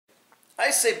I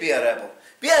say be a rebel.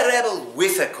 Be a rebel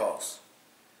with a cause.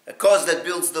 A cause that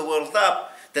builds the world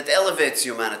up, that elevates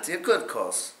humanity, a good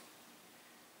cause.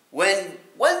 When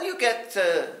you get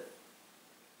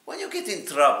in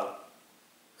trouble,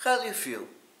 how do you feel?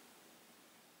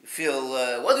 You feel,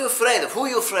 what are you afraid of? Who are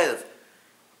you afraid of?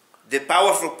 The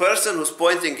powerful person who's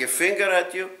pointing a finger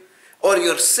at you? Or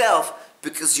yourself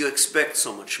because you expect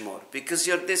so much more? Because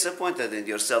you're disappointed in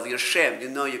yourself, you're ashamed, you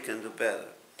know you can do better.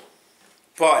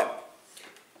 Poem.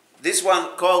 This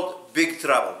one called Big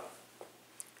Trouble.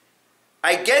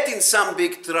 I get in some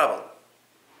big trouble.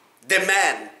 The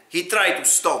man, he tried to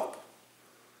stomp,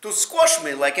 to squash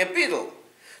me like a beetle,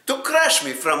 to crush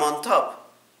me from on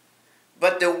top.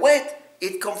 But the weight,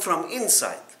 it come from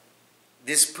inside.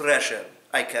 This pressure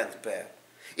I can't bear.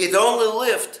 It only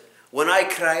lifts when I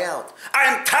cry out,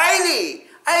 I'm tiny,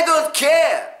 I don't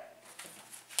care.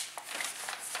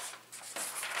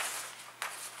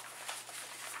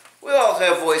 We all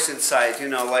have voice inside, you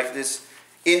know, like this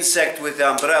insect with the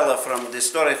umbrella from the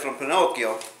story from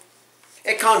Pinocchio.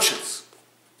 A conscience,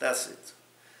 that's it.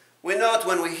 We know it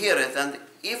when we hear it, and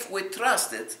if we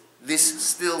trust it, this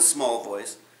still small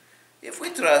voice, if we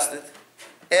trust it,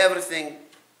 everything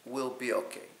will be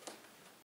okay.